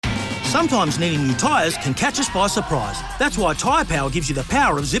Sometimes needing new tyres can catch us by surprise. That's why Tyre Power gives you the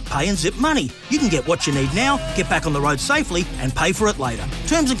power of zip pay and zip money. You can get what you need now, get back on the road safely and pay for it later.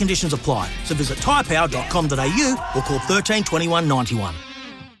 Terms and conditions apply. So visit tyrepower.com.au or call 13 21 91.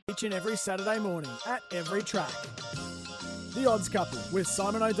 Each and every Saturday morning at every track. The Odds Couple with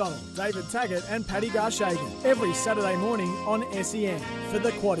Simon O'Donnell, David Taggart and Paddy Garshagen. Every Saturday morning on SEN for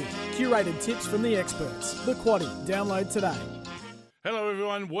The Quaddie. Curated tips from the experts. The Quaddie. Download today. Hello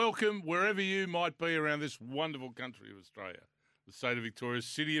everyone, welcome wherever you might be around this wonderful country of Australia. The state of Victoria,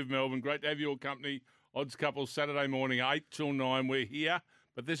 city of Melbourne. Great to have your company. Odds Couple, Saturday morning, 8 till 9. We're here,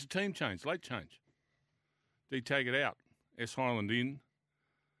 but there's a team change, late change. D Taggart out, S Highland in.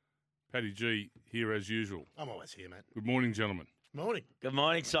 Paddy G here as usual. I'm always here, mate. Good morning, gentlemen. Morning. Good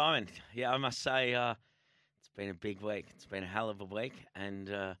morning, Simon. Yeah, I must say it's been a big week. It's been a hell of a week,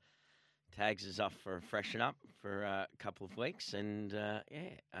 and Tags is off for a freshen up for a couple of weeks. And,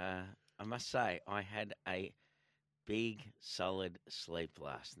 I must say I had a big, solid sleep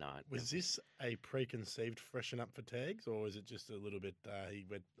last night. Was this a preconceived freshen up for Tags, or is it just a little bit, he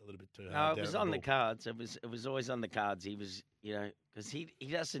went a little bit too hard? No, it was on the cards. It was always on the cards. He was, because he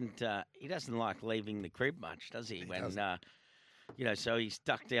doesn't like leaving the crib much, does he? So he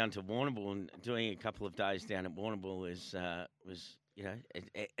stuck down to Warrnambool, and doing a couple of days down at Warrnambool was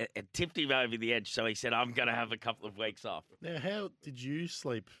it tipped him over the edge. So he said, "I'm going to have a couple of weeks off." Now, how did you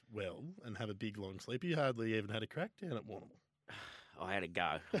sleep well and have a big long sleep? You hardly even had a crack down at Warrnambool. I had a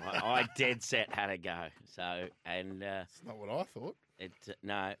go. I dead set had a go. So it's not what I thought.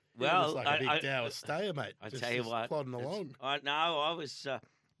 No. Well, it was like a big Dower stayer, mate. I tell you what, plodding along. I was.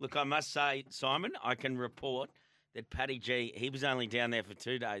 Look, I must say, Simon, I can report that Paddy G, he was only down there for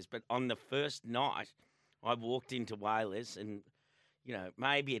 2 days, but on the first night, I walked into Whalers, and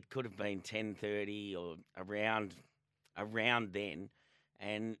maybe it could have been 10:30 or around then,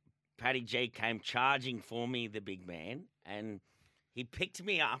 and Paddy G came charging for me, the big man, and he picked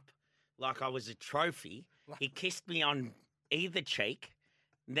me up like I was a trophy. He kissed me on either cheek,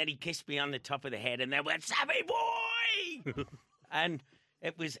 and then he kissed me on the top of the head, and they went, "Sammy boy!" and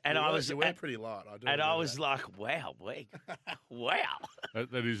it was, and I was, you went pretty light. I was like, "Wow, wow."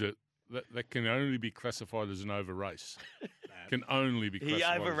 That is it. That can only be classified as an over race. Can only be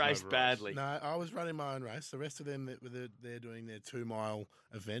classified He over-raced badly. No, I was running my own race. The rest of them, they're doing their 2 mile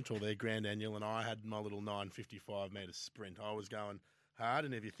event or their grand annual, and I had my little 9:55 metre sprint. I was going hard,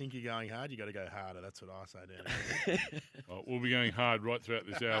 and if you think you're going hard, you got to go harder. That's what I say down here. We'll be going hard right throughout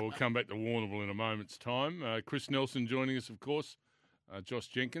this hour. We'll come back to Warrnambool in a moment's time. Chris Nelson joining us, of course. Josh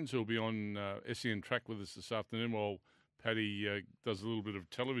Jenkins, who'll be on SEN track with us this afternoon, while Paddy does a little bit of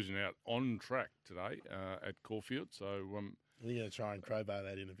television out on track today at Caulfield. So you're going to try and crowbar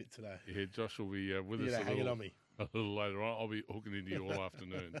that in a bit today. Yeah, Josh will be with us hang it on me. A little later on. I'll be hooking into you all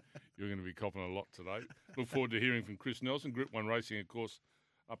afternoon. You're going to be copping a lot today. Look forward to hearing from Chris Nelson. Group 1 racing, of course,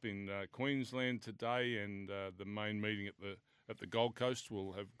 up in Queensland today, and the main meeting at the Gold Coast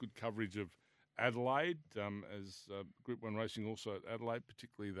will have good coverage of Adelaide, as Group 1 racing also at Adelaide,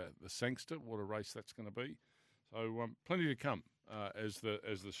 particularly the Sangster. What a race that's going to be. So plenty to come as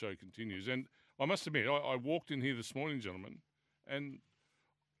the show continues. And I must admit, I walked in here this morning, gentlemen, and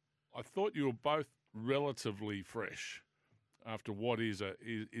I thought you were both relatively fresh after what is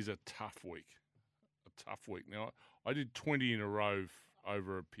a tough week. A tough week. Now, I did 20 in a row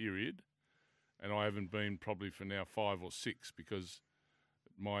over a period, and I haven't been probably for now 5 or 6 because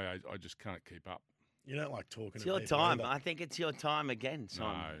at my age, I just can't keep up. You don't like talking. It's your time. I think it's your time again,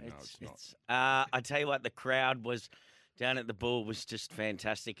 Simon. No, it's not. I tell you what, the crowd was down at the Bull was just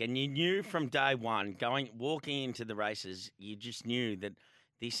fantastic, and you knew from day one, walking into the races, you just knew that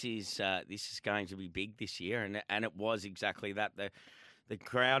this is going to be big this year, and it was exactly that. The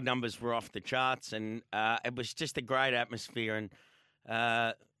crowd numbers were off the charts, and it was just a great atmosphere.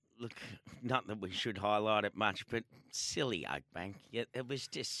 And look, not that we should highlight it much, but silly Oakbank. Yeah, it was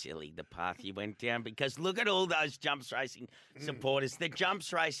just silly, the path you went down, because look at all those Jumps Racing supporters. The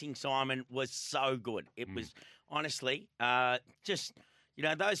Jumps Racing, Simon, was so good. It was, honestly, just,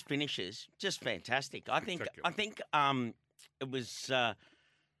 those finishes, just fantastic. I think it was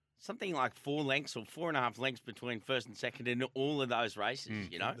something like 4 lengths or 4.5 lengths between first and second in all of those races,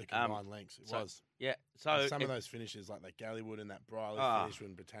 The combined lengths, it was. Yeah. So some of those finishes, like that Gallywood and that Briley finish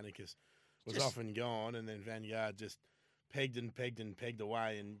when Britannicus was off and gone, and then Vanguard just pegged and pegged and pegged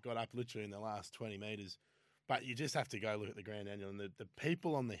away and got up literally in the last 20 metres. But you just have to go look at the Grand Annual, and the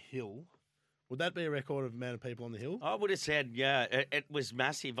people on the hill. Would that be a record of amount of people on the hill? I would have said, yeah, it was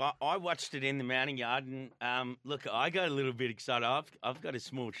massive. I watched it in the mounting yard, and look, I got a little bit excited. I've got a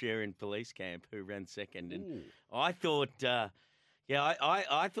small share in Police Camp, who ran second, and I thought, Yeah,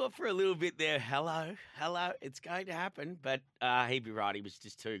 I thought for a little bit there, hello, it's going to happen. But he'd be right. He was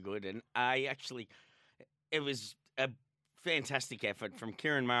just too good. And it was a fantastic effort from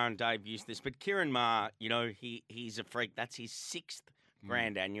Kieran Maher and Dave Eustace. But Kieran Maher, he's a freak. That's his 6th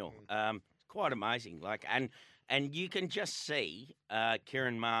grand annual. Quite amazing. And you can just see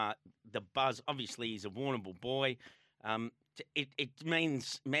Kieran Maher, the buzz. Obviously, he's a Warrnambool boy. It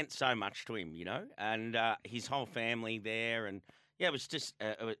meant so much to him, and his whole family there. And yeah, it was just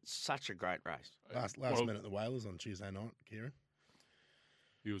such a great race. Last man at the Whalers on Tuesday night, Kieran.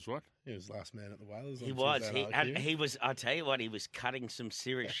 He was what? He was last man at the Whalers. He was. He was. I tell you what, he was cutting some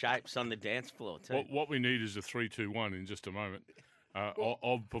serious shapes on the dance floor too. What we need is a 3-2-1 in just a moment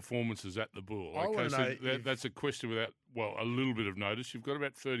of performances at the Bull. That's a question without a little bit of notice. You've got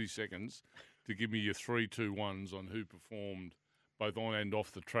about 30 seconds to give me your 3-2-1s on who performed both on and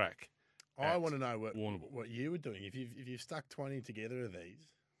off the track. I want to know what you were doing. If you've stuck 20 together of these,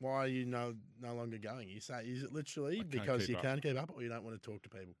 why are you no longer going? You say, is it literally because you can't keep up, or you don't want to talk to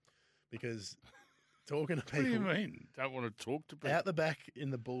people? Because talking to people. What do you mean? Don't want to talk to people? Out the back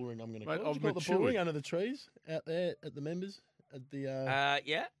in the bull ring, I'm going to call it. The bull ring under the trees out there at the members. At the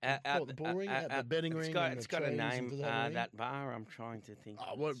out the bull ring, at the betting ring. It's got a name. That bar. I'm trying to think.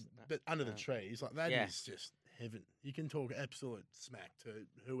 But under the trees, like that is just heaven. You can talk absolute smack to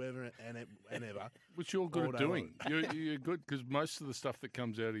whoever and ever. Which you're good at doing. You're good because most of the stuff that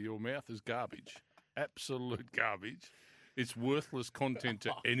comes out of your mouth is garbage, absolute garbage. It's worthless content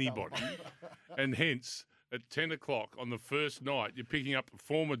to anybody, and hence. At 10 o'clock on the first night, you're picking up a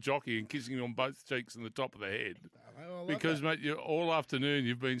former jockey and kissing him on both cheeks and the top of the head. Because, mate, all afternoon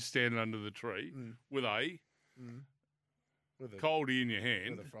you've been standing under the tree with a coldie in your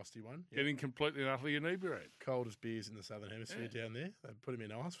hand. With a frosty one. Yep. Getting completely and utterly inebriated. Coldest beers in the Southern Hemisphere down there. They put them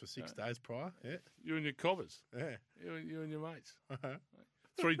in ice for 6 days prior. Yeah. You and your cobbers. Yeah. You and your mates.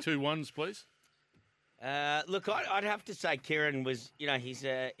 3-2-1s, please. Look, I'd have to say Kieran was, he's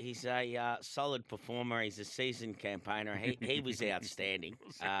a solid performer. He's a seasoned campaigner. He was outstanding.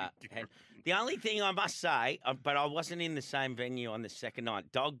 The only thing I must say, but I wasn't in the same venue on the second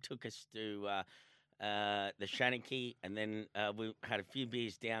night. Dog took us to the Shanachie, and then we had a few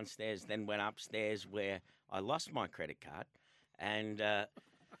beers downstairs, then went upstairs where I lost my credit card, and that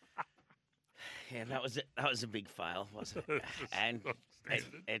was a big fail, wasn't it? And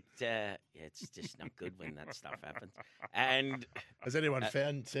it's just not good when that stuff happens. And has anyone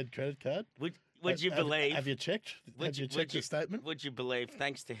found said credit card? Would you believe? Have you checked? Have you checked the statement? Would you believe?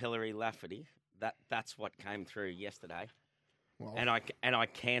 Thanks to Hillary Lafferty, that's what came through yesterday. Well, and I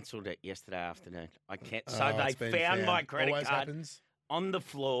cancelled it yesterday afternoon. So they found my credit card happens. On the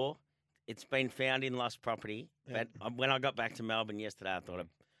floor. It's been found in lost property. Yeah. But when I got back to Melbourne yesterday, I thought I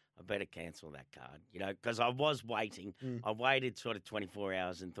better cancel that card, because I was waiting. I waited sort of 24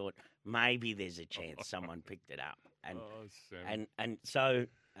 hours and thought maybe there's a chance someone picked it up, and so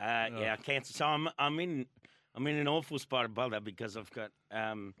I canceled. So I'm in an awful spot of bother because I've got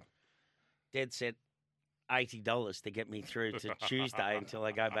dead set $80 to get me through to Tuesday until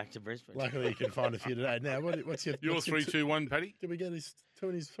I go back to Brisbane. Luckily, you can find a few today. Now, what's your 3-2-1, Paddy? Did we get his 2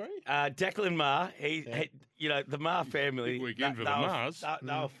 and his 3? Declan Maher, the Maher family. Big weekend for the Mahers.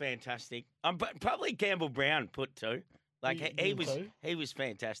 They were fantastic. But probably Campbell Brown put 2. He was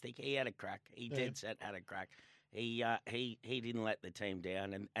fantastic. He had a crack. He dead set had a crack. He didn't let the team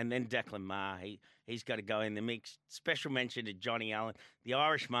down, and then Declan Maher, he's got to go in the mix. Special mention to Johnny Allen, the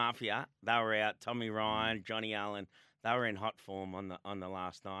Irish Mafia. They were out. Tommy Ryan, Johnny Allen, they were in hot form on the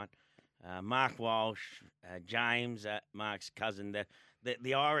last night. Mark Walsh, James, Mark's cousin.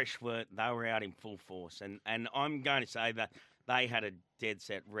 The Irish were out in full force, and I'm going to say that they had a dead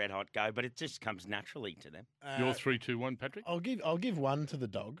set red hot go, but it just comes naturally to them. Your 3-2-1, Patrick. I'll give one to the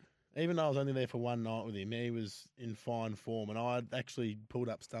dog. Even though I was only there for one night with him, he was in fine form. And I actually pulled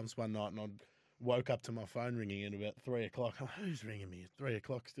up stumps one night and I woke up to my phone ringing at about 3 o'clock. I'm like, who's ringing me at 3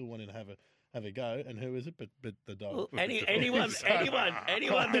 o'clock? Still wanting to have a go. And who is it? But the dog. Well, anyone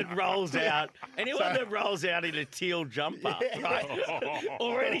that rolls out in a teal jumper, right,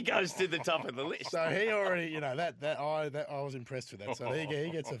 already goes to the top of the list. So he already, I was impressed with that. So he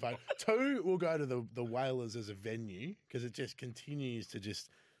gets a vote. 2 will go to the Whalers as a venue because it just continues to just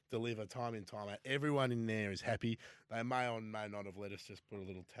deliver time in, time out. Everyone in there is happy. They may or may not have let us just put a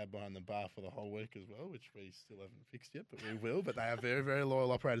little tab behind the bar for the whole week as well, which we still haven't fixed yet, but we will. But they are very, very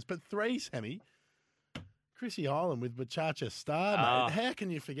loyal operators. But 3, Sammy, Chrissy Hyland with Bachacha Star, mate. How can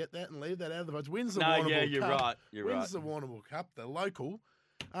you forget that and leave that out of the votes? Wins the Warrnambool Cup. Wins the Warrnambool Cup, the local.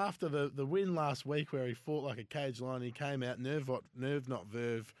 After the win last week where he fought like a cage lion, he came out nerve not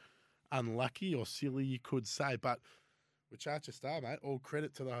verve, unlucky or silly, you could say, but Which Archer Star, mate. All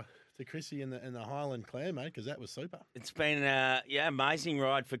credit to Chrissy and the Highland clan, mate, because that was super. It's been amazing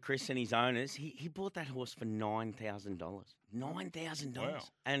ride for Chris and his owners. He bought that horse for $9,000. $9,000. Wow.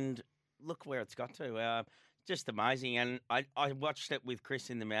 And look where it's got to. Just amazing. And I watched it with Chris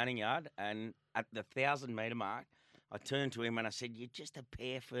in the mounting yard, and at the 1,000-metre mark, I turned to him and I said, "You're just a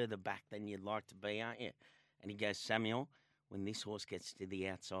pair further back than you'd like to be, aren't you?" And he goes, "Samuel, when this horse gets to the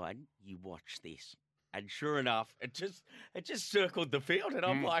outside, you watch this." And sure enough, it just circled the field, and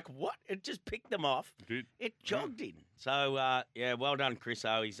I'm like, "What?" It just picked them off. It jogged in. So well done, Chris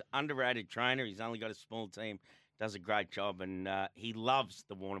O. He's an underrated trainer. He's only got a small team. Does a great job, and he loves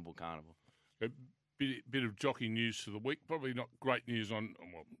the Warrnambool Carnival. A bit of jockey news for the week. Probably not great news on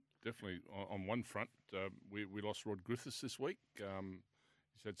definitely on one front. We lost Rod Griffiths this week.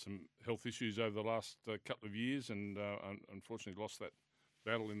 He's had some health issues over the last couple of years, and unfortunately lost that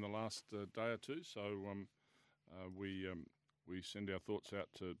battle in the last day or two. So we send our thoughts out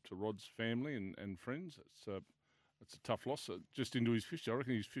to Rod's family and friends. It's a tough loss. Just into his 50. I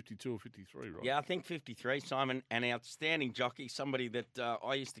reckon he's 52 or 53, right? Yeah, I think 53, Simon. An outstanding jockey, somebody that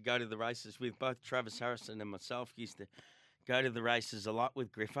I used to go to the races with. Both Travis Harrison and myself used to go to the races a lot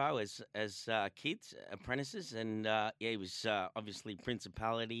with Griffo as kids, apprentices. And, he was obviously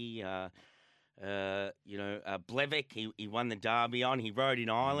Principality, Blevik, he won the Derby on. He rode in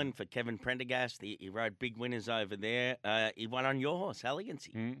Ireland for Kevin Prendergast. He rode big winners over there. He won on your horse,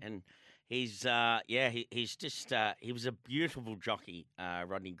 Elegancy. And he's just he was a beautiful jockey,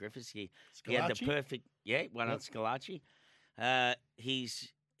 Rodney Griffiths. He had the perfect one on Scalacci.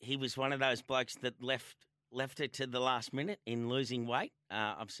 He was one of those blokes that left it to the last minute in losing weight.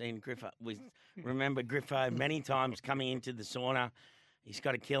 I've seen Griffo. Remember Griffo many times coming into the sauna. He's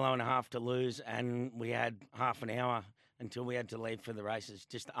got 1.5 kilos to lose, and we had half an hour until we had to leave for the races.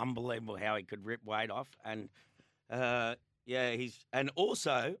 Just unbelievable how he could rip weight off. And,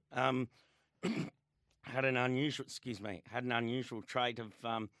 also had an unusual trait of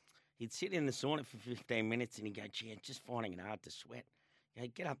he'd sit in the sauna for 15 minutes and he'd go, "Gee, I'm just finding it hard to sweat."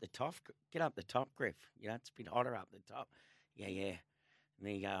 Get up the top, Griff. It's a bit hotter up the top. Yeah. And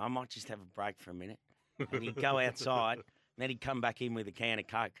then you go, "I might just have a break for a minute." And he'd go outside, and then he'd come back in with a can of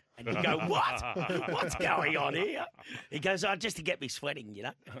Coke. And you go, "What? What's going on here?" He goes, "Oh, just to get me sweating,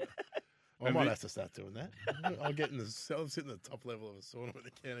 I might have to start doing that. I'll sit in the top level of a sauna with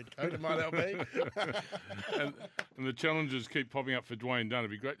a can of Coke. It might help me. and the challenges keep popping up for Dwayne Dunn.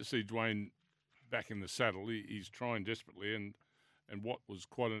 It'd be great to see Dwayne back in the saddle. He's trying desperately, and what was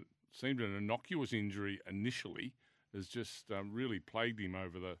seemed an innocuous injury initially has just really plagued him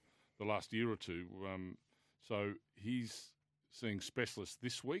over the last year or two. So he's seeing specialists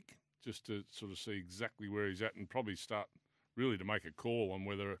this week just to sort of see exactly where he's at and probably start really to make a call on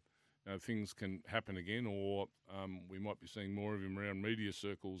whether things can happen again, or we might be seeing more of him around media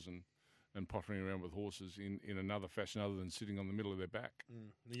circles and pottering around with horses in another fashion other than sitting on the middle of their back.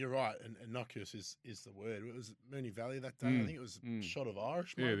 You're right, and innocuous is the word. It was Moonee Valley that day. I think it was Shot of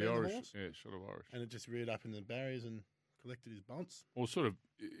Irish. Yeah, the Irish. Horse. Yeah, Shot of Irish. And it just reared up in the barriers and collected his bunts. Or sort of,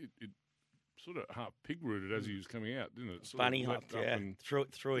 it sort of half pig-rooted as he was coming out, didn't it? Bunny hopped, and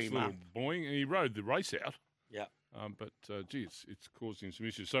threw him up. Boing, and he rode the race out. Yeah. But it's caused him some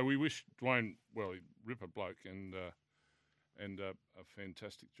issues. So we wish Dwayne, well, ripper bloke and a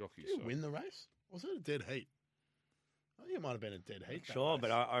fantastic jockey. Did he win the race? Was it a dead heat? I think it might have been a dead heat. Sure,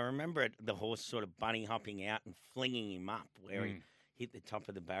 but I remember the horse sort of bunny hopping out and flinging him up where he hit the top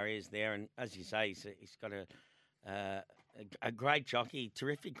of the barriers there. And as you say, he's got a great jockey,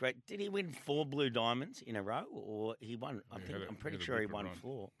 terrific. Great. Did he win 4 Blue Diamonds in a row, or he won? I'm pretty sure he won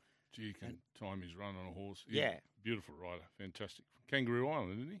 4. Gee, he can time his run on a horse. Yeah. Beautiful rider. Fantastic. Kangaroo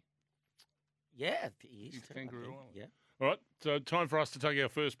Island, isn't he? Yeah, he is. Kangaroo Island. Yeah. All right, so time for us to take our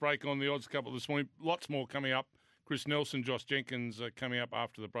first break on the Odds Couple this morning. Lots more coming up. Chris Nelson, Josh Jenkins coming up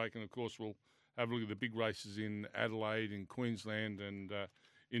after the break. And, of course, we'll have a look at the big races in Adelaide, in Queensland and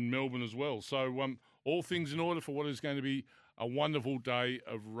in Melbourne as well. So all things in order for what is going to be a wonderful day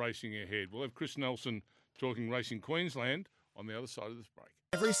of racing ahead. We'll have Chris Nelson talking Racing Queensland on the other side of this break.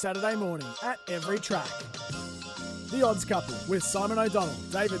 Every Saturday morning at every track. The Odds Couple with Simon O'Donnell,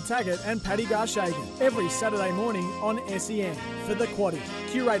 David Taggart and Paddy Garshagen. Every Saturday morning on SEN for The Quaddie.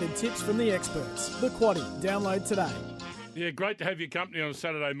 Curated tips from the experts. The Quaddie. Download today. Yeah, great to have your company on a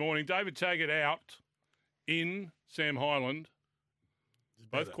Saturday morning. David Taggart out in Sam Highland.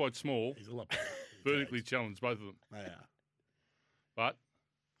 Both quite small. He's a lot vertically challenged, both of them. They are. But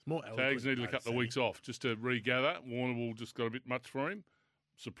Tags needed a couple of weeks off just to regather. Warrnambool just got a bit much for him.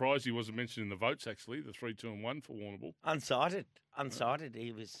 Surprised he wasn't mentioned in the votes, actually, the 3, 2 and 1 for Warrnambool. Unsighted.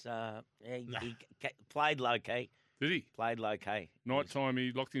 He was, he played low-key. Did he? Played low key. Night time,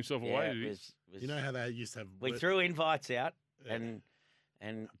 he locked himself away, did he? You know how they used to have... We threw invites out, Yeah.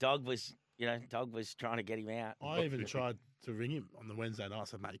 and Dog was trying to get him out. I even tried to ring him on the Wednesday night. I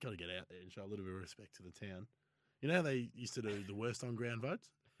said, mate, you got to get out there and show a little bit of respect to the town. You know how they used to do the worst on ground votes?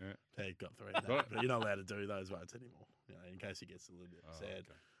 Yeah. Tag got 3 of that, but you're not allowed to do those votes anymore, in case he gets a little bit sad.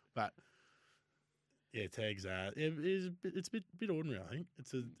 Okay. But yeah, tags are it's a bit ordinary. I think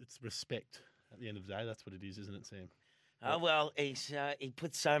it's respect at the end of the day. That's what it is, isn't it, Sam? Oh well, he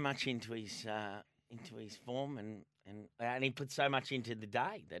put so much into his form and he put so much into the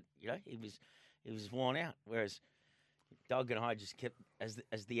day that he was worn out. Whereas Dog and I just kept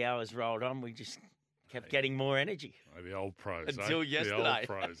as the hours rolled on, we just kept getting more energy. Oh, the old pros. Until yesterday.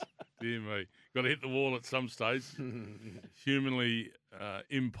 The old pros. Dear me. Got to hit the wall at some stage. Humanly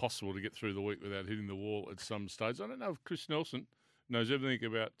impossible to get through the week without hitting the wall at some stage. I don't know if Chris Nelson knows everything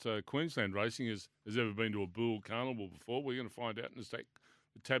about Queensland racing, has ever been to a bull carnival before. We're going to find out in a sec.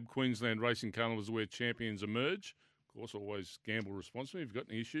 The TAB Queensland Racing Carnival is where champions emerge. Of course, always gamble responsibly. If you've got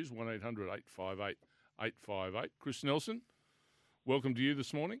any issues, 1-800-858-858. Chris Nelson, welcome to you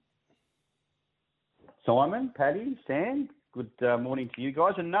this morning. Simon, Paddy, Sam, good morning to you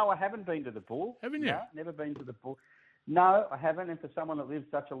guys. And no, I haven't been to the Bull. Haven't you? No, never been to the Bull. No, I haven't. And for someone that lives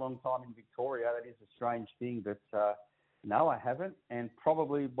such a long time in Victoria, that is a strange thing. But no, I haven't, and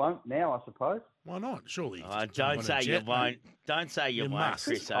probably won't now, I suppose. Why not? Surely. Don't say you won't. Don't say you won't, must.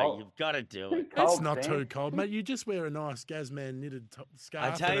 Chris. You've got to do it. Cold, It's not Sam. too cold, mate. You just wear a nice Gazman knitted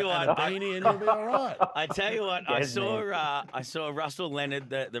scarf tell you and what, a beanie and you'll be all right. I tell you what, I Yes, saw Russell Leonard,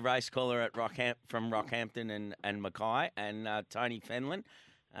 the race caller at from Rockhampton and Mackay, and Tony Fenlon,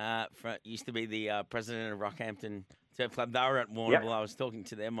 used to be the president of Rockhampton Surf Club. They were at Warrnambool. Yep. I was talking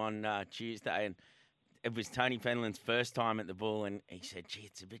to them on Tuesday, and it was Tony Fenlon's first time at the Bull, and he said, "Gee,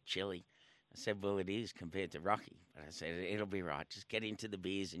 it's a bit chilly." I said, "Well, it is compared to Rocky." But I said, "It'll be right. Just get into the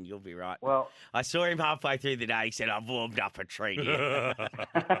beers and you'll be right." Well, I saw him halfway through the day. He said, "I've warmed up a treat here."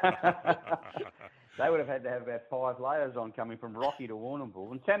 they would have had to have about 5 layers on coming from Rocky to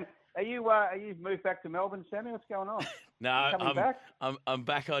Warrnambool. And Sam, are you moved back to Melbourne, Sammy? What's going on? No, coming back? I'm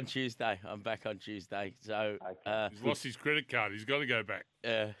back on Tuesday. So He's lost his credit card. He's got to go back.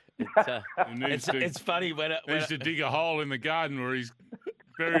 It's funny when Needs to dig a hole in the garden where he's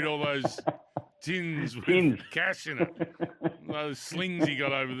buried all those tins with cash in it. Those slings he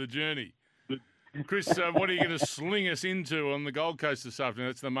got over the journey. Chris, what are you going to sling us into on the Gold Coast this afternoon?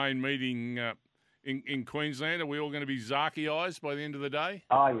 That's the main meeting in Queensland. Are we all going to be Zaki-ized by the end of the day?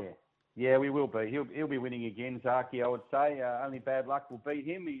 Oh, yeah. Yeah, we will be. He'll be winning again, Zaki, I would say. Only bad luck will beat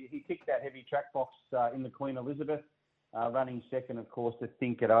him. He ticked that heavy track box in the Queen Elizabeth, running second, of course, to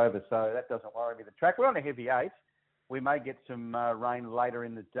think it over. So that doesn't worry me. The track, we're on a heavy 8. We may get some rain later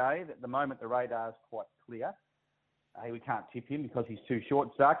in the day. At the moment, the radar's quite clear. We can't tip him because he's too short,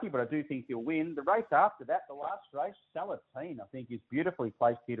 Zaki, but I do think he'll win. The race after that, the last race, Salatine, I think, is beautifully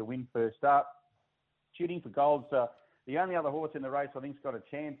placed here to win first up. Shooting for Gold's the only other horse in the race I think's got a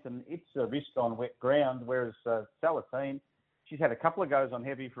chance, and it's a risk on wet ground, whereas Salatine, she's had a couple of goes on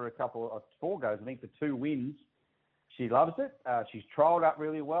heavy for 4 goes, I think, for 2 wins. She loves it. She's trialled up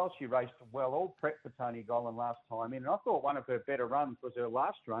really well. She raced well, all prep for Tony Gollan last time in. And I thought one of her better runs was her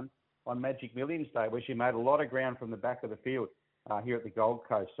last run on Magic Millions Day, where she made a lot of ground from the back of the field here at the Gold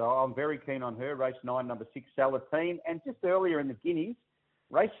Coast. So I'm very keen on her. Race 9, number 6, Salatine. And just earlier in the Guineas,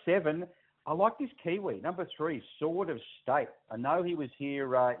 race 7, I like this Kiwi, number 3, Sword of State. I know he was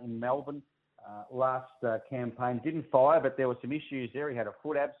here in Melbourne last campaign. Didn't fire, but there were some issues there. He had a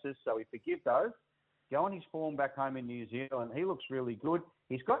foot abscess, so we forgive those. Go on his form back home in New Zealand. He looks really good.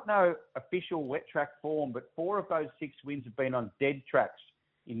 He's got no official wet track form, but 4 of those 6 wins have been on dead tracks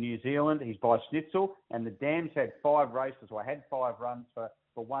in New Zealand. He's by Schnitzel, and the Dams had 5 races, or had 5 runs for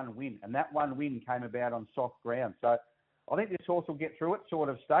 1 win, and that 1 win came about on soft ground. So I think this horse will get through it, Sort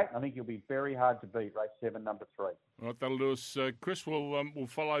of State. I think he'll be very hard to beat, race 7, number 3. All right, that'll do us. Chris, we'll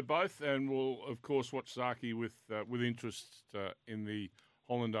follow both, and we'll, of course, watch Zaki with interest in the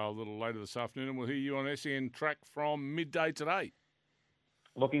Hollandale a little later this afternoon, and we'll hear you on SEN Track from midday today.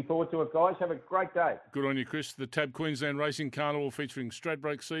 Looking forward to it, guys. Have a great day. Good on you, Chris. The TAB Queensland Racing Carnival featuring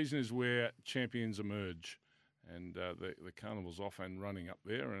Stradbroke season is where champions emerge. And the carnival's off and running up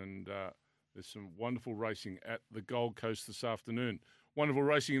there, and there's some wonderful racing at the Gold Coast this afternoon. Wonderful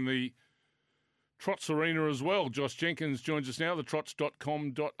racing in the Trots Arena as well. Josh Jenkins joins us now,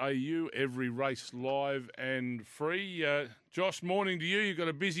 thetrots.com.au. Every race live and free. Josh, morning to you. You've got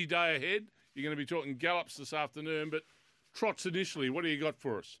a busy day ahead. You're going to be talking gallops this afternoon, but trots initially, what do you got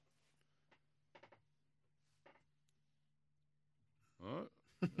for us?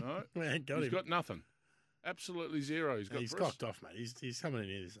 No, Man, he's got nothing. Absolutely zero. He's got. He's cocked off, mate. He's coming in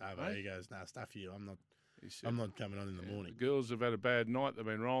here this Arvo. Mate. He goes, "Nah, stuff you. I'm not coming on in the morning." The girls have had a bad night. They've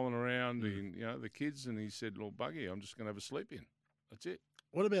been rolling around, the kids, and he said, "Well, Buggy, I'm just going to have a sleep in. That's it."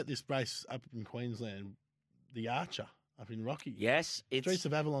 What about this race up in Queensland, the Archer up in Rocky? Yes, Streets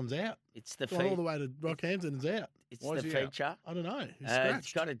of Avalon's out. It's the Gone all the way to Rockhampton and it's out. It's Why the is he out? feature. I don't know. He's It's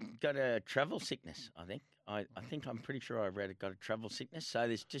scratched. got a travel sickness, I think. I think I'm pretty sure I read it got a travel sickness. So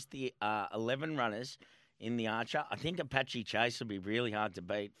there's just the 11 runners in the Archer. I think Apache Chase will be really hard to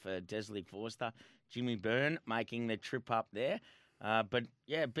beat for Desley Forster. Jimmy Byrne making the trip up there. But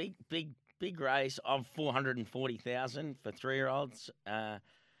yeah, big race of 440,000 for 3-year-olds,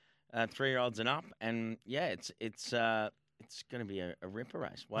 3-year-olds and up. And yeah, it's going to be a ripper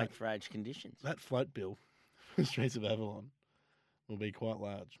race. Wait for age conditions. That float bill for Streets of Avalon will be quite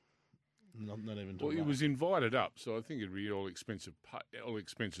large. Not even. Well, he was invited up, so I think it'd be all expenses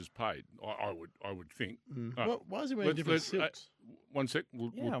paid. I would think. Why is he wearing different silks? 1 sec.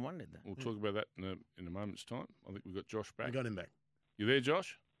 I wondered that. We'll talk about that in a moment's time. I think we've got Josh back. I got him back. You there,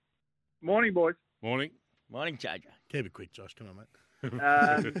 Josh? Morning, boys. Morning. Morning, JJ. Keep it quick, Josh. Come on, mate.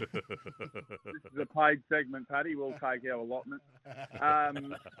 This is a paid segment, Paddy. We'll take our allotment. I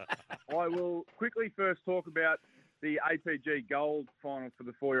will quickly first talk about the APG Gold final for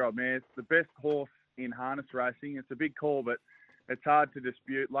the 4-year-old mares. The best horse in harness racing. It's a big call, but it's hard to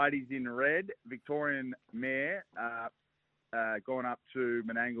dispute. Ladies in red, Victorian mare, gone up to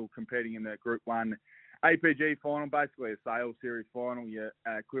Menangle competing in the Group 1 APG final, basically a sales series final,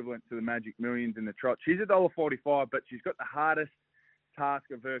 equivalent to the Magic Millions in the trot. She's $1.45, but she's got the hardest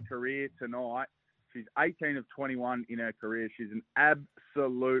task of her career tonight. She's 18 of 21 in her career. She's an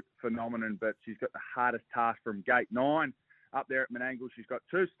absolute phenomenon, but she's got the hardest task from gate 9 up there at Menangle. She's got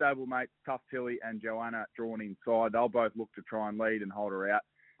 2 stablemates, Tough Tilly and Joanna, drawn inside. They'll both look to try and lead and hold her out,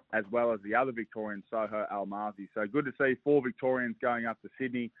 as well as the other Victorian, Soho Almazi. So good to see 4 Victorians going up to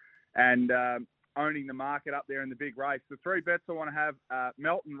Sydney and owning the market up there in the big race. The 3 bets I want to have,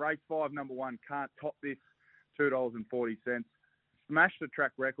 Melton, race 5, number 1, can't top this, $2.40. Smashed the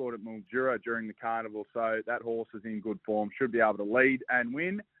track record at Mildura during the carnival, so that horse is in good form, should be able to lead and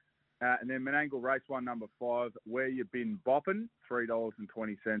win. And then Menangle, race 1, number 5, Where You Been Boppin',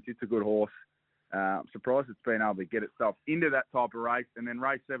 $3.20. It's a good horse. I'm surprised it's been able to get itself into that type of race. And then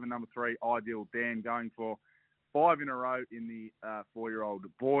race 7, number 3, Ideal Dan, going for 5 in a row in the 4-year-old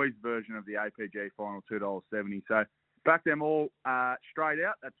boys version of the APG final, $2.70. So back them all straight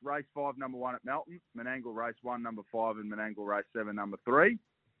out. That's race 5, number 1 at Melton, Menangle race 1, number 5, and Menangle race 7, number 3.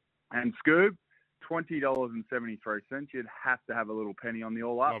 And Scoob, $20.73. You'd have to have a little penny on the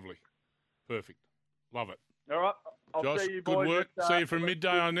all up. Lovely. Perfect. Love it. All right. I'll Josh, see you boys good work. at, See you from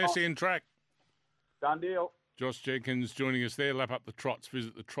midday on SEN Track. Done deal. Josh Jenkins joining us there. Lap up the trots.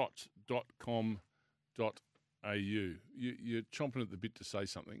 Visit thetrots.com.au. You're chomping at the bit to say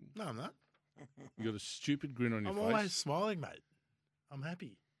something. No, I'm not. You got a stupid grin on your I'm face. always smiling, mate. I'm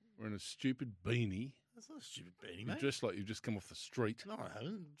happy. Wearing a stupid beanie. That's not a stupid beanie, You mate. dress like you've just come off the street. No, I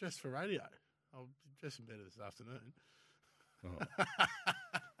haven't. Just for radio. I'll be dressing better this afternoon. Oh.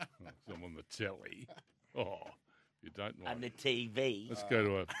 I'm on the telly. Oh, you don't like And the it. TV. Let's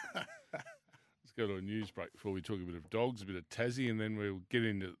go to a news break before we talk a bit of dogs, a bit of Tassie, and then we'll get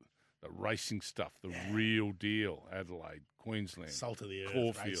into the racing stuff, the real deal. Adelaide, Queensland, Salt of the earth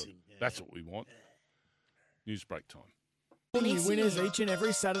Caulfield. racing. Yeah. That's what we want. News break time. New winners each and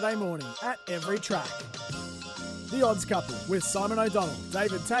every Saturday morning at every track. The Odds Couple with Simon O'Donnell,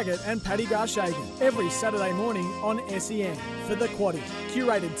 David Taggart and Paddy Garshagen. Every Saturday morning on SEN for The Quaddie.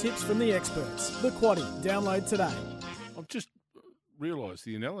 Curated tips from the experts. The Quaddie. Download today. I've just realised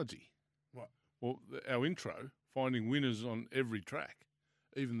the analogy. What? Well, our intro, finding winners on every track,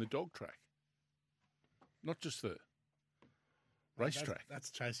 even the dog track. Not just the racetrack.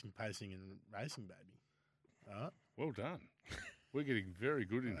 That's chasing, pacing, and racing, baby. All right. Well done. We're getting very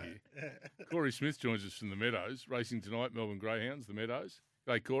good in here. Corey Smith joins us from the Meadows, racing tonight, Melbourne Greyhounds, the Meadows.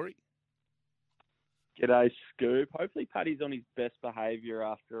 Hey, Corey. G'day, Scoop. Hopefully Paddy's on his best behaviour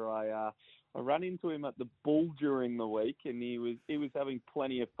after I ran into him at the Bull during the week, and he was having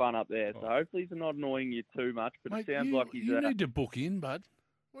plenty of fun up there. So hopefully he's not annoying you too much, but Mate, it sounds like he's... You need to book in, bud.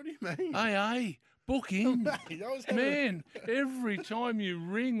 What do you mean? Hey, book in. Mate, I was having Man, every time you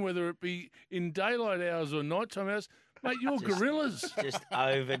ring, whether it be in daylight hours or nighttime hours, mate, you're gorillas. Just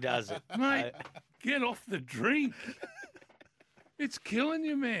overdoes it. Mate, get off the drink. It's killing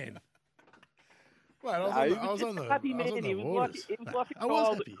you, man. Mate, I was on the happy man. waters. He was like a I was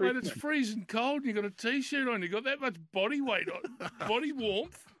child happy. at Mate, Christmas. it's freezing cold and you got a T-shirt on. You got that much body weight on, body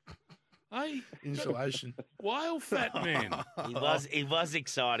warmth. Hey, Insulation. whale fat man. He was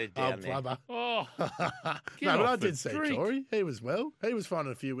excited Oh, down there. blubber. Oh, No, get but off I the did see drink. Corey. He was well. He was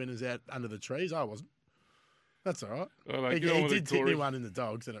finding a few winners out under the trees. I wasn't. That's all right. Well, He, get on he with did it, tip me Corey. one in the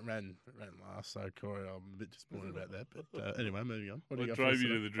dogs, and it ran last. So Corey, I'm a bit disappointed about that. But anyway, moving on. What do What you got for drove us you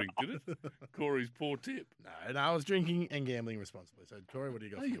to today? the drink, did it? Corey's poor tip. No, I was drinking and gambling responsibly. So Corey, what do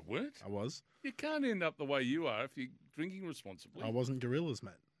you got? No, for me? you weren't. I was. You can't end up the way you are if you're drinking responsibly. I wasn't gorillas,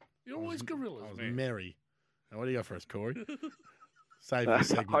 mate. You're I was- always gorillas, I was man. merry. Now, what do you got for us, Corey? Save this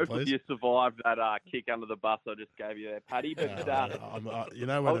segment, Hopefully please. you survived that kick under the bus I just gave you there, Paddy. But You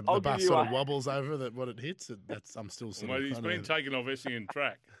know when I'll the bus give you sort of a- wobbles over what it hits, I'm still sort Well, mate, of he's funny. been taken off SEN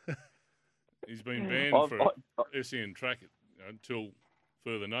track. He's been banned I've- for SEN track until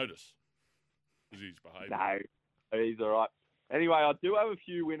further notice because he's behaving. No, he's all right. Anyway, I do have a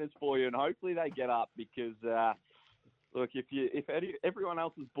few winners for you, and hopefully they get up because, look, if everyone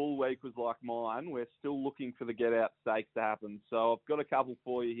else's bull week was like mine, we're still looking for the get out stakes to happen. So I've got a couple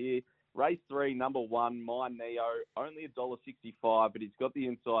for you here. Race 3, number 1, My Neo, only $1.65, but he's got the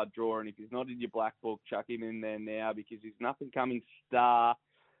inside draw, and if he's not in your black book, chuck him in there now because he's an up-and-coming star,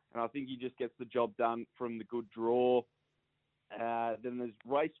 and I think he just gets the job done from the good draw. Then there's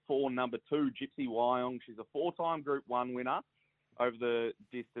race 4, number 2, Gypsy Wyong. She's a 4-time Group 1 winner over the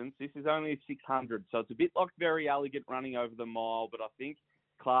distance. This is only 600, so it's a bit like Very Elegant running over the mile, but I think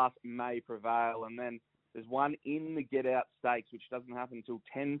class may prevail. And then there's one in the Get Out Stakes, which doesn't happen until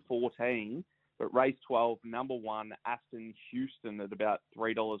 10:14, but race 12, number 1, Aston Houston at about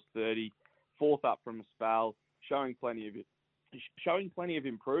 $3.30, fourth up from a spell, showing plenty of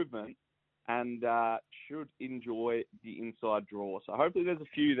improvement, and should enjoy the inside draw. So hopefully there's a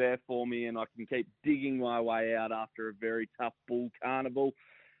few there for me, and I can keep digging my way out after a very tough bull carnival.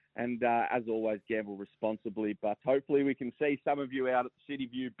 And as always, gamble responsibly. But hopefully we can see some of you out at the City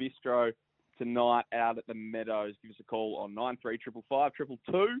View Bistro tonight out at the Meadows. Give us a call on 9355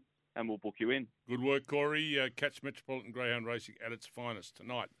 222, and we'll book you in. Good work, Corey. Catch Metropolitan Greyhound Racing at its finest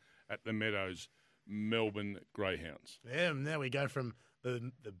tonight at the Meadows, Melbourne Greyhounds. Yeah, and now we go from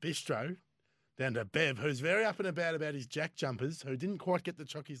the bistro down to Bev, who's very up and about his jack jumpers, who didn't quite get the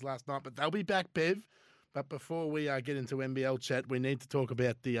chockies last night, but they'll be back, Bev. But before we get into NBL chat, we need to talk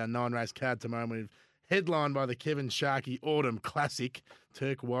about the 9-race card tomorrow. We've headlined by the Kevin Sharkey Autumn Classic.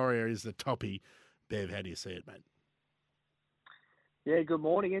 Turk Warrior is the toppy. Bev, how do you see it, mate? Yeah, good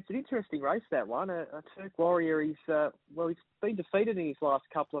morning. It's an interesting race, that one. Turk Warrior, he's been defeated in his last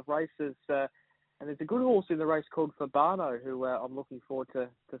couple of races, and there's a good horse in the race called Fabano, who I'm looking forward to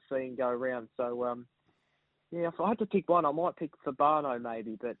seeing go around. So, if I had to pick one, I might pick Fabano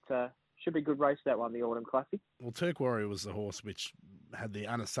maybe, but should be a good race, that one, the Autumn Classic. Well, Turk Warrior was the horse which had the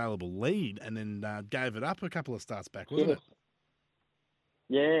unassailable lead and then gave it up a couple of starts back, wasn't it?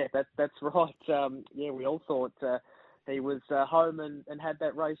 Yeah, that's right. We all thought he was home and had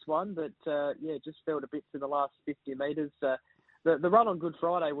that race won, but just fell to bits in the last 50 metres. The run on Good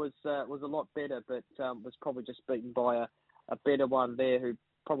Friday was a lot better, but was probably just beaten by a better one there who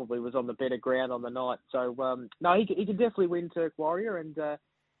probably was on the better ground on the night. So, no, he can definitely win, Turk Warrior, and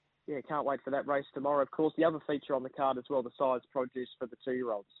can't wait for that race tomorrow. Of course, the other feature on the card as well, the size produce for the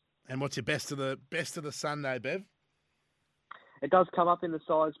 2-year-olds. And what's your best of the Sunday, Bev? It does come up in the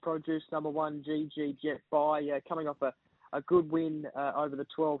size produce, number 1, GG Jet Buy, coming off a good win over the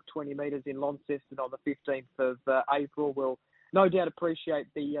 12-20 metres in Launceston on the 15th of April. Will no doubt appreciate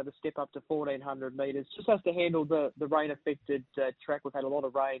the step up to 1,400 metres. Just has to handle the rain-affected track. We've had a lot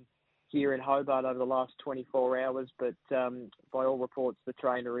of rain here in Hobart over the last 24 hours, but by all reports, the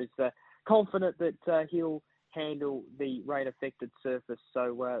trainer is confident that he'll handle the rain-affected surface.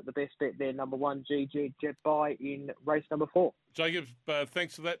 So the best bet there, number 1, GG Jet Buy in race number 4. Jacob,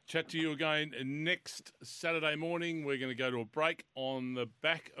 thanks for that. Chat to you again next Saturday morning. We're going to go to a break. On the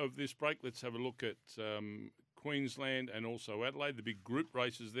back of this break, let's have a look at Queensland and also Adelaide, the big group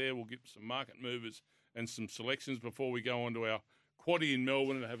races there. We'll get some market movers and some selections before we go on to our quaddie in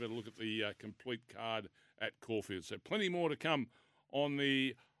Melbourne and have a look at the complete card at Caulfield. So plenty more to come on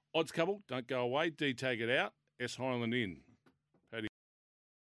the Odds Couple. Don't go away. D-Tag it out. S Highland in. Paddy.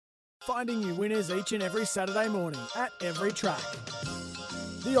 Finding you winners each and every Saturday morning at every track.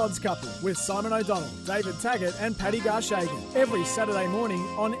 The Odds Couple with Simon O'Donnell, David Taggart and Paddy Garshagen. Every Saturday morning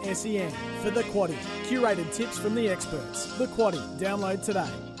on SEN for The Quaddie. Curated tips from the experts. The Quaddie. Download today.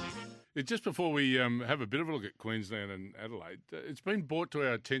 Just before we have a bit of a look at Queensland and Adelaide, it's been brought to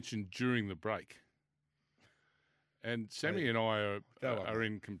our attention during the break. And Sammy and I are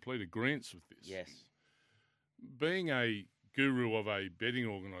in complete agreement with this. Yes. Being a guru of a betting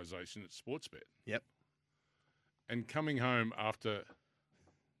organisation at Sportsbet. Yep. And coming home after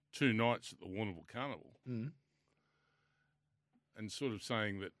 2 nights at the Warrnambool Carnival Mm. and sort of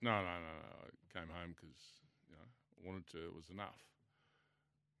saying that, no, I came home because, I wanted to, it was enough.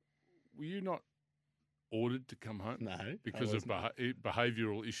 Were you not ordered to come home? No. Because of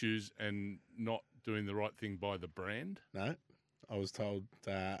behavioural issues and not doing the right thing by the brand? No. I was told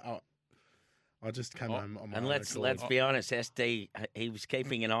I just came home on my And own let's accord. be honest, SD, he was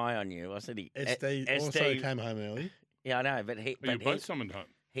keeping an eye on you, wasn't he? SD also came home early. Yeah, I know, but You both summoned home.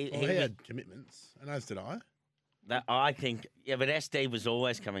 He He had commitments, and as did I. I think, but SD was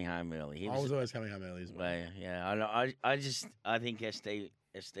always coming home early. I was always coming home early as well. Well, yeah, I think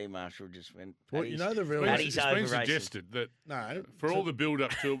SD Marshall just went. Well, you know the real. Paddy's It's been overrated. suggested that No, for all the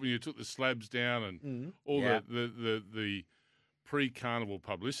build-up to it, when you took the slabs down and all Yeah. the pre-carnival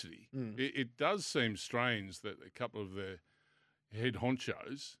publicity, it does seem strange that a couple of the head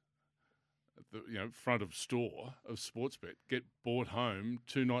honchos at the front of store of Sportsbet get brought home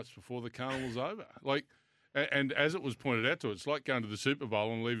 2 nights before the carnival's over. Like, and as it was pointed out to us, it's like going to the Super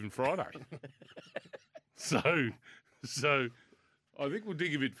Bowl and leaving Friday. So I think we'll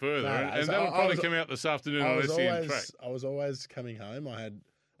dig a bit further, and so that'll probably come out this afternoon on SEN Track. I was always coming home. I had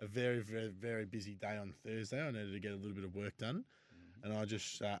a very, very, very busy day on Thursday. I needed to get a little bit of work done, and I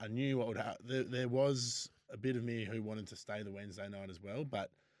just I knew what would happen. There was a bit of me who wanted to stay the Wednesday night as well, but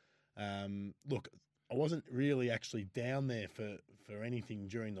look, I wasn't really actually down there for anything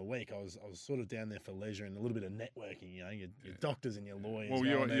during the week. I was sort of down there for leisure and a little bit of networking. Your doctors and your lawyers. Well,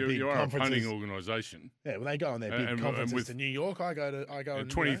 go on their big you are a conferences. punting organisation. Yeah, well, they go on their big conferences with to New York. I go and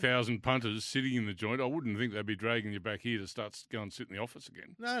 20,000 punters sitting in the joint. I wouldn't think they'd be dragging you back here to go and sit in the office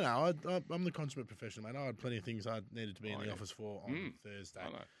again. No, I'm the consummate professional, mate. I had plenty of things I needed to be in the office for on Thursday.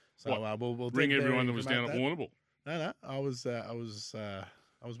 I know. So we'll bring dig there everyone and that was down at promote that. Warrnambool. No,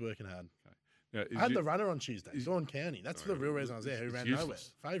 I was working hard. Now, I had the runner on Tuesday, Dawn County. That's the real reason I was there. Who ran nowhere?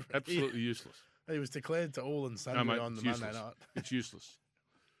 Favourite. Absolutely useless. He was declared to all and No, sundry mate, on the it's Monday useless. night. It's useless.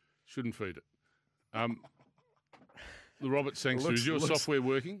 Shouldn't feed it. The Robert Sangster, is your software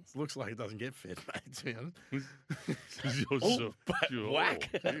working? Looks like it doesn't get fed, mate, to be honest. Is your whack.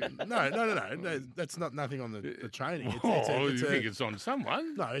 No. That's nothing on the training. You think it's on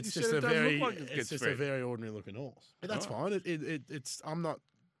someone? No, it's You just said a it doesn't very, look like it it's gets just fed. a very ordinary looking horse. But that's fine. It's. I'm not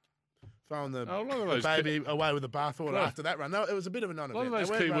throwing the, A lot of the those baby away with the bathwater Right. after that run. No, it was a bit of a A non-event. lot of those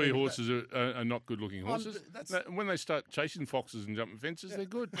They weren't Kiwi running- horses are not good-looking horses. When they start chasing foxes and jumping fences, they're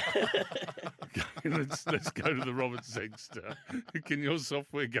good. let's go to the Robert Sangster. Can your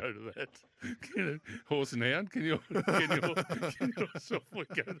software go to that? Horse and Hound, can your software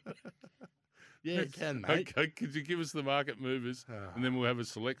go to that? Yeah, it can, mate. Okay, could you give us the market movers, and then we'll have a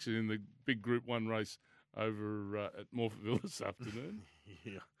selection in the big Group 1 race over at Morphettville this afternoon.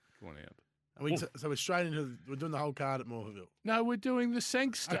 Yeah. Come on out. So we're straight into we're doing the whole card at Morphettville. No, we're doing the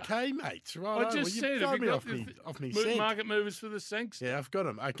Sangster. Okay, mate. Right. I just said, have have you me got off me the scent. market movers for the Sangster? Yeah, I've got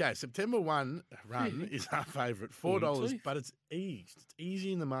them. Okay, September 1 run is our favourite, $4, but it's eased. It's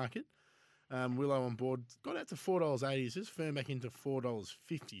easy in the market. Willow on board got out to $4.80. It's just firm back into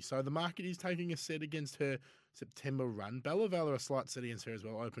 $4.50. So the market is taking a set against her September run. Bella Valor a slight set against her as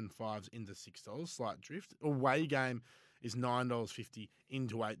well. Open 5s into $6. Slight drift. Away game is $9.50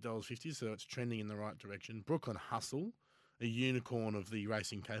 into $8.50, so it's trending in the right direction. Brooklyn Hustle, a unicorn of the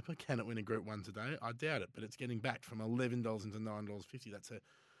racing caper. Can it win a Group 1 today? I doubt it, but it's getting backed from $11 into $9.50.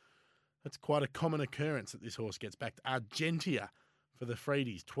 That's quite a common occurrence that this horse gets backed. Argentia for the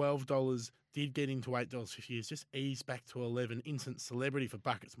Freedies, $12, did get into $8.50. It's just eased back to $11. Instant Celebrity for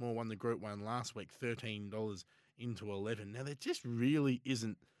Buckets More won the Group 1 last week, $13 into $11. Now, there just really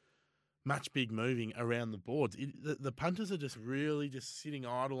isn't much big moving around the boards. The punters are just really just sitting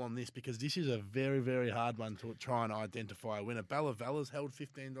idle on this because this is a very, very hard one to try and identify a winner. Bella Valor's held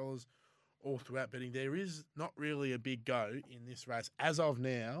 $15 all throughout betting. There is not really a big go in this race as of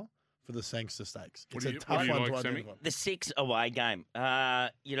now for the Sangster Stakes. It's a tough one to identify. The 6 away game.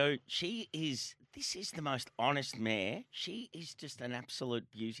 This is the most honest mare. She is just an absolute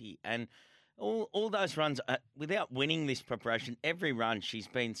beauty. And all those runs, without winning this preparation, every run she's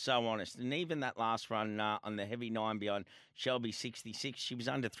been so honest. And even that last run on the heavy 9 behind Shelby 66, she was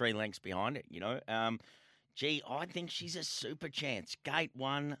under 3 lengths behind it, I think she's a super chance. Gate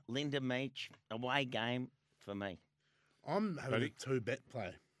 1, Linda Meach, away game for me. I'm having a 2-bet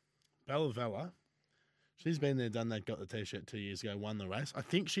play. Bella Valor, she's been there, done that, got the T-shirt 2 years ago, won the race. I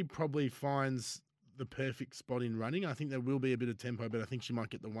think she probably finds the perfect spot in running. I think there will be a bit of tempo, but I think she might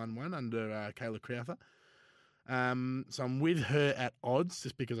get the 1-1 under Kayla Crowther. So I'm with her at odds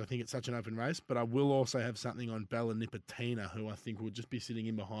just because I think it's such an open race, but I will also have something on Bella Nipotina, who I think will just be sitting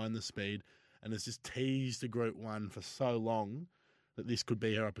in behind the speed and has just teased the Group 1 for so long that this could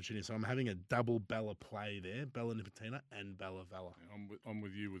be her opportunity. So I'm having a double Bella play there, Bella Nipotina and Bella Vella. I'm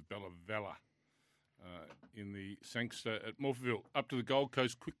with you with Bella Vella in the Sangster at Morpheville. Up to the Gold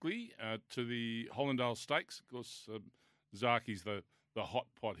Coast quickly, to the Hollandale Stakes. Of course, Zaki's the hot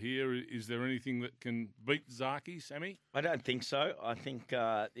pot here. Is there anything that can beat Zaki, Sammy? I don't think so. I think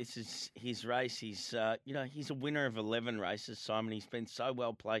this is his race. He's he's a winner of 11 races, Simon. He's been so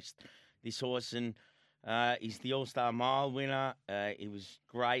well placed, this horse, and he's the All-Star Mile winner. He was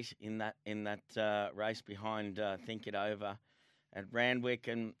great in that race behind Think It Over at Randwick,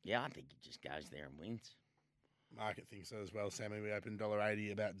 and I think he just goes there and wins. Market thinks so as well, Sammy. We opened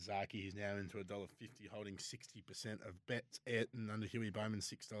 $1.80 about Zaki. He's now into $1.50, holding 60% of bets. And under Huey Bowman,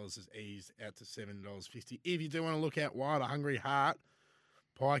 $6 has eased out to $7.50. If you do want to look out wide, a Hungry Heart,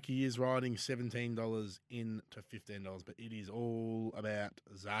 Pikey is riding $17 into $15, but it is all about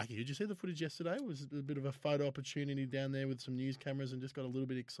Zaki. Did you see the footage yesterday? It was a bit of a photo opportunity down there with some news cameras and just got a little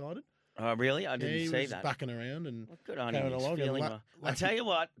bit excited. Oh, really? I didn't see that. He was bucking around and good on him. along. I tell you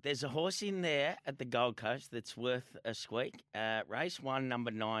what, there's a horse in there at the Gold Coast that's worth a squeak. Race 1,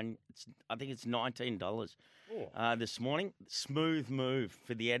 number 9. I think it's $19 this morning. Smooth Move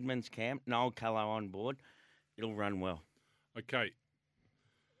for the Edmonds camp. Noel Callow on board. It'll run well. Okay.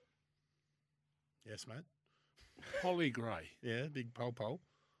 Yes, mate. Polly Gray. Yeah, big pole.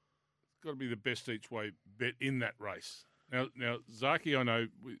 It's got to be the best each way bet in that race. Now, Zaki, I know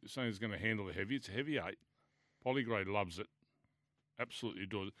we're saying is going to handle the heavy. It's a heavy 8. Polly Gray loves it. Absolutely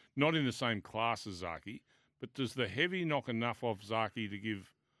adores it. Not in the same class as Zaki, but does the heavy knock enough off Zaki to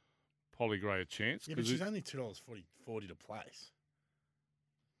give Polly Gray a chance? Yeah, but she's only $2.40 to place.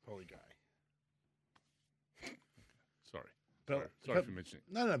 Polly Gray. Sorry for mentioning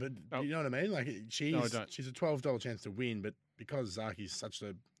it. No, but you know what I mean? Like she's a $12 chance to win, but because Zaki's such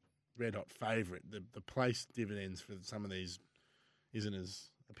a red-hot favourite, the place dividends for some of these isn't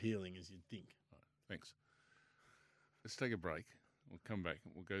as appealing as you'd think. Right, thanks. Let's take a break. We'll come back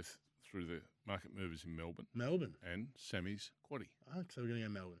and we'll go through the market movers in Melbourne. And Sammy's quaddie. Oh, so we're going to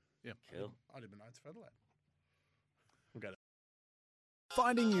go Melbourne. Yeah. Cool. I did my notes for Adelaide. We'll go to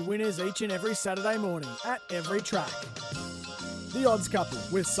Finding you winners each and every Saturday morning at every track. The Odds Couple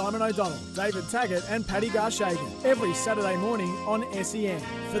with Simon O'Donnell, David Taggart and Paddy Garshagen. Every Saturday morning on SEN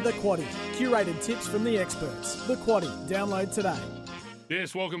for The Quaddie. Curated tips from the experts. The Quaddie. Download today.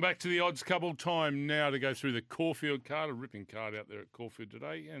 Yes, welcome back to the Odds Couple. Time now to go through the Caulfield card, a ripping card out there at Caulfield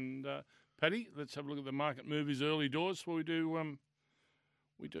today. And Paddy, let's have a look at the market movies early doors before we do.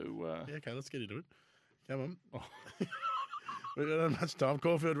 Yeah, okay, let's get into it. Come on. Oh. We don't have much time.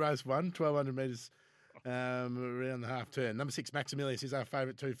 Caulfield race 1, 1,200 metres. Around the half turn. Number 6, Maximilius is our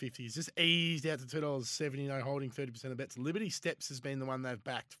favourite, $2.50. He's just eased out to $2.70, holding 30% of bets. Liberty Steps has been the one they've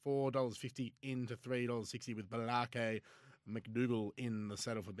backed, $4.50 into $3.60 with Balake McDougall in the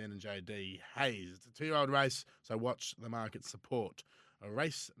saddle for Ben and JD Hayes. It's a 2-year-old race, so watch the market support.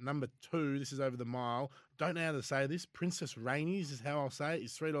 Race number 2, this is over the mile. Don't know how to say this. Princess Rainey's is how I'll say it.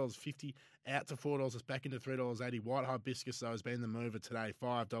 It's $3.50 out to $4. It's back into $3.80. White Hibiscus, though, has been the mover today.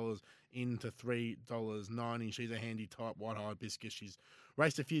 $5 into $3.90. She's a handy type, White Hibiscus. She's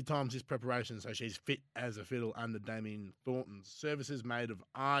raced a few times this preparation, so she's fit as a fiddle under Damien Thornton. Services Made of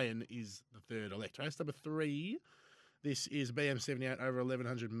Iron is the third elect. Race number 3. This is BM78 over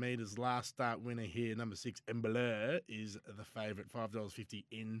 1,100 metres. Last start winner here. Number 6, Embeleur, is the favourite. $5.50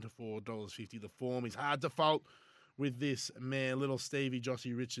 into $4.50. The form is hard to fault with this mare. Little Stevie,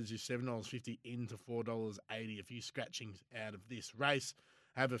 Jossie Richards, is $7.50 into $4.80. A few scratchings out of this race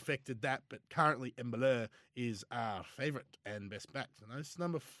have affected that, but currently Embeleur is our favourite and best backed. And this is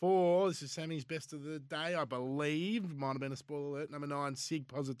number 4. This is Sammy's best of the day, I believe. Might have been a spoiler alert. Number 9, Sig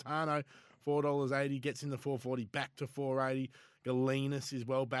Positano, $4.80, gets into $4.40, back to $4.80. Galenas is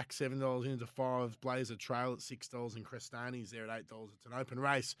well back, $7 into $5. Blazer Trail at $6, and Crestani's there at $8. It's an open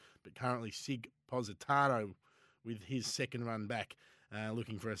race, but currently Sig Positano with his second run back.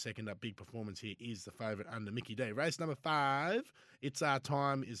 Looking for a second up big performance here is the favourite under Mickey D. Race number 5, It's Our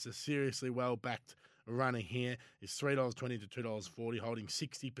Time, is a seriously well-backed runner here. Is $3.20 to $2.40, holding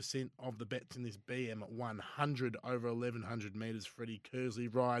 60% of the bets in this BM 100 over 1,100 metres. Freddie Kersley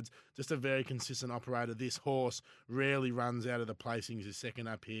rides. Just a very consistent operator. This horse rarely runs out of the placings. His second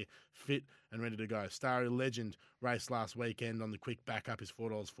up here, fit and ready to go. Starry Legend raced last weekend on the quick backup is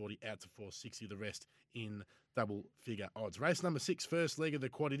 $4.40 out to $4.60. The rest in double-figure odds. Race number 6, first leg of the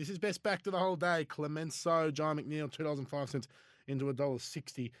quaddie. This is best back to the whole day. Clemenceau, John McNeil, $2.05 into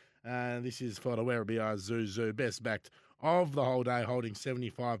 $1.60. This is for the Werribee Zoo. Best backed of the whole day, holding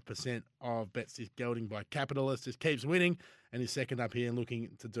 75% of bets. This gelding by Capitalist just keeps winning and is second up here and looking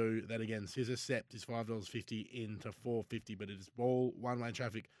to do that again. Scissor Sept is $5.50 into $4.50, but it is all one-way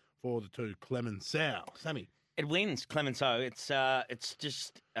traffic for the two. Clemenceau. Sammy. It wins, Clemenceau. It's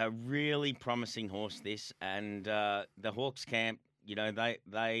just a really promising horse, this. And the Hawks camp, you know,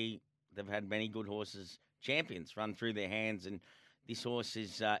 they've had many good horses, champions, run through their hands. And this horse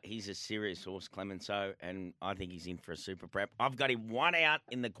is he's a serious horse, Clemenceau, and I think he's in for a super prep. I've got him one out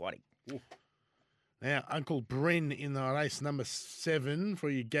in the quaddie. Now, Uncle Bryn in the race number 7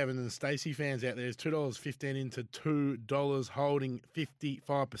 for you Gavin and Stacey fans out there is $2.15 into $2, holding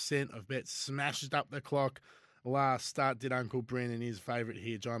 55% of bets. Smashed up the clock. Last start did Uncle Bryn and his favourite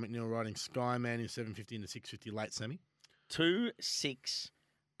here, John McNeil, riding Skyman, is $7.50 into $6.50 late, Sammy. 2, 6,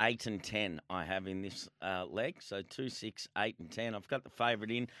 8 and 10 I have in this leg. So 2, 6, 8 and 10. I've got the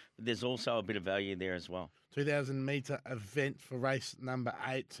favourite in, but there's also a bit of value there as well. 2,000 metre event for race number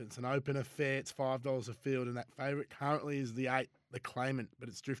 8. It's an open affair. It's $5 a field, and that favourite currently is the 8, the Claimant, but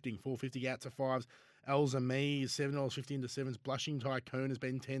it's drifting $4.50 out to 5s. Elza Me is $7.50 into 7s. Blushing Tycoon has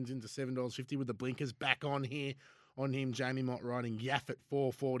been 10s into $7.50 with the blinkers back on here on him. Jamie Mott riding Yaff at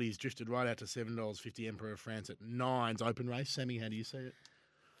 $4.40. He's drifted right out to $7.50. Emperor of France at 9s. Open race. Sammy, how do you see it?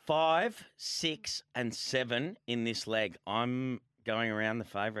 5, 6 and 7 in this leg. I'm going around the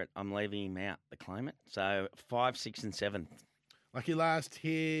favourite. I'm leaving him out, the Claimant. So 5, 6 and 7. Lucky last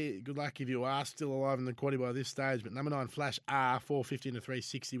here. Good luck if you are still alive in the quaddie by this stage. But number 9, Flash R, $4.50 into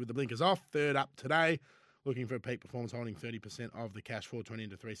 $3.60 with the blinkers off. Third up today. Looking for a peak performance, holding 30% of the cash, $4.20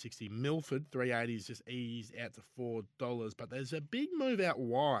 into $3.60. Milford, $3.80 is just eased out to $4. But there's a big move out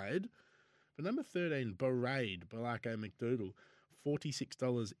wide for number 13, Parade, Balako McDoodle.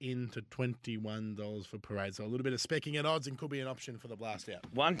 $46 into $21 for Parade. So a little bit of specking at odds and could be an option for the blast out.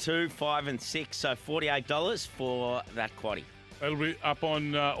 1, 2, 5 and 6. So $48 for that quaddie. That'll be up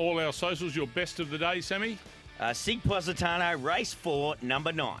on all our socials. Your best of the day, Sammy? Sig Positano, race 4,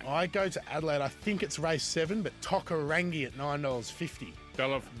 number 9. I go to Adelaide. I think it's race 7, but Tokarangi at $9.50.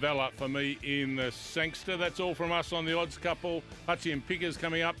 Bella for me in the Sangster. That's all from us on the Odds Couple. Hutchie and Pickers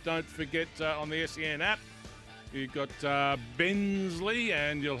coming up. Don't forget on the SEN app. You've got Bensley,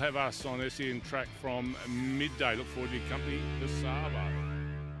 and you'll have us on SEN Track from midday. Look forward to your company this Savo.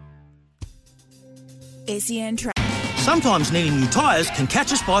 SEN Track. Sometimes needing new tyres can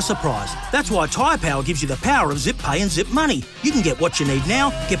catch us by surprise. That's why Tyre Power gives you the power of Zip Pay and Zip Money. You can get what you need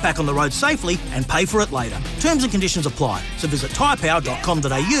now, get back on the road safely, and pay for it later. Terms and conditions apply. So visit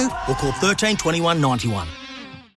tyrepower.com.au or call 13 21 91.